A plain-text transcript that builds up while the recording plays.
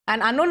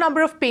An unknown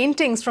number of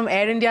paintings from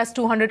Air India's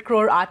 200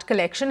 crore art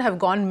collection have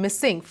gone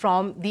missing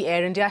from the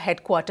Air India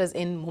headquarters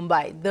in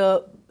Mumbai.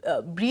 The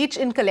breach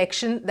in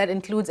collection that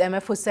includes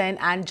M.F. Hussain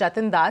and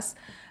Jatin Das.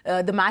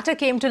 The matter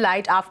came to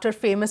light after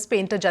famous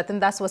painter Jatin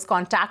Das was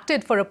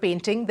contacted for a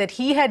painting that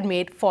he had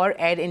made for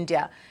Air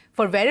India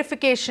for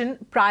verification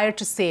prior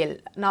to sale.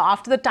 Now,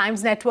 after the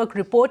Times Network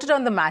reported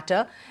on the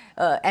matter,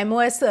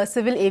 MOS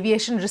Civil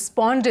Aviation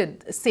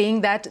responded saying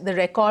that the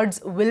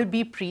records will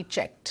be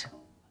pre-checked.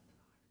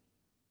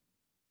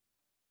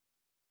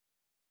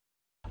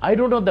 I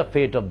don't know the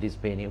fate of this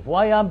painting.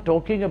 Why I'm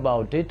talking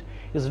about it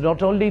is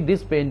not only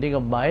this painting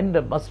of mine,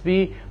 that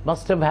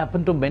must have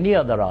happened to many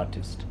other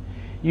artists.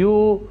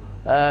 You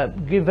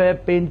give a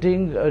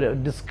painting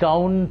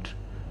discount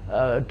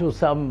to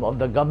some of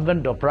the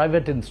government or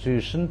private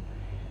institution,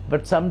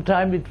 but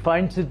sometimes it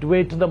finds its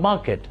way to the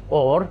market,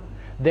 or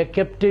they're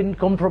kept in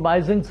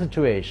compromising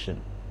situation,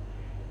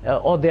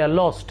 or they are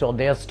lost, or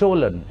they are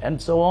stolen,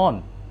 and so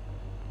on.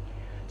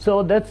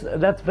 So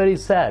that's very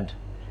sad.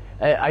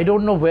 I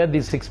don't know where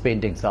these 6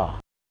 paintings are.